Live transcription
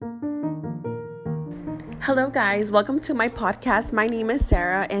Hello guys, welcome to my podcast. My name is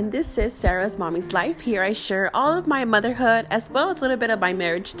Sarah and this is Sarah's Mommy's Life. Here I share all of my motherhood as well as a little bit of my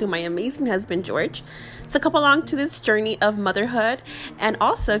marriage to my amazing husband George. So come along to this journey of motherhood. And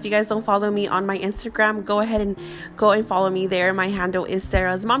also, if you guys don't follow me on my Instagram, go ahead and follow me there. My handle is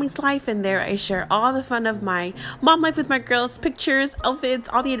Sarah's Mommy's Life, and there I share all the fun of my mom life with my girls, pictures, outfits,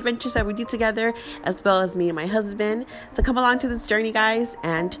 all the adventures that we do together, as well as me and my husband. So come along to this journey, guys,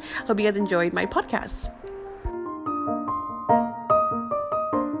 and hope you guys enjoyed my podcast.